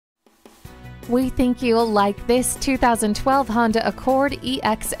We think you'll like this 2012 Honda Accord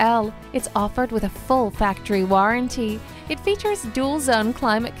EXL. It's offered with a full factory warranty. It features dual-zone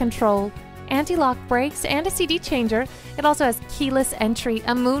climate control, anti-lock brakes, and a CD changer. It also has keyless entry,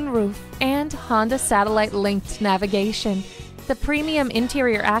 a moonroof, and Honda satellite-linked navigation. The premium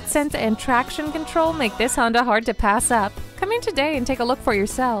interior accents and traction control make this Honda hard to pass up. Come in today and take a look for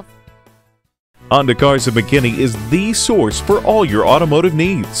yourself. Honda Cars of McKinney is the source for all your automotive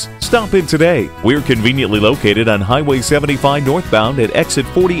needs. Stop in today. We're conveniently located on Highway 75 northbound at exit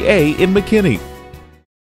 40A in McKinney.